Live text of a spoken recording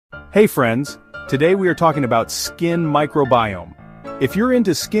Hey friends, today we are talking about skin microbiome. If you're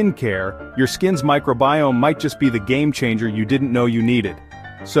into skincare, your skin's microbiome might just be the game changer you didn't know you needed.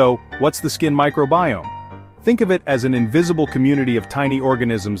 So, what's the skin microbiome? Think of it as an invisible community of tiny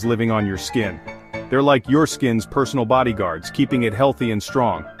organisms living on your skin. They're like your skin's personal bodyguards, keeping it healthy and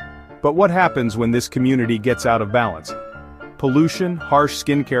strong. But what happens when this community gets out of balance? Pollution, harsh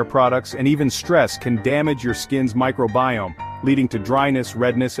skincare products, and even stress can damage your skin's microbiome, leading to dryness,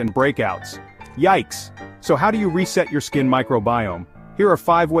 redness, and breakouts. Yikes! So how do you reset your skin microbiome? Here are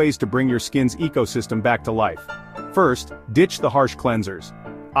 5 ways to bring your skin's ecosystem back to life. First, ditch the harsh cleansers.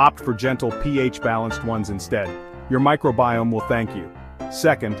 Opt for gentle pH-balanced ones instead. Your microbiome will thank you.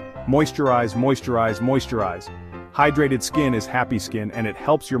 Second, moisturize, moisturize, moisturize. Hydrated skin is happy skin and it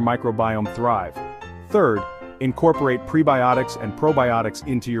helps your microbiome thrive. Third, incorporate prebiotics and probiotics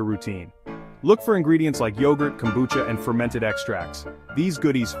into your routine. Look for ingredients like yogurt, kombucha, and fermented extracts. These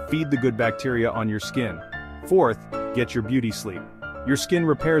goodies feed the good bacteria on your skin. Fourth, get your beauty sleep. Your skin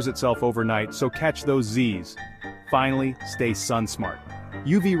repairs itself overnight, so catch those Z's. Finally, stay sun smart.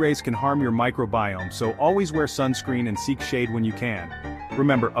 UV rays can harm your microbiome, so always wear sunscreen and seek shade when you can.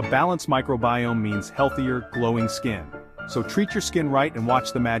 Remember, a balanced microbiome means healthier, glowing skin. So treat your skin right and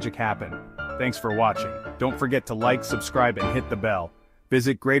watch the magic happen. Thanks for watching. Don't forget to like, subscribe, and hit the bell.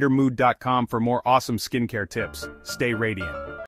 Visit greatermood.com for more awesome skincare tips. Stay radiant.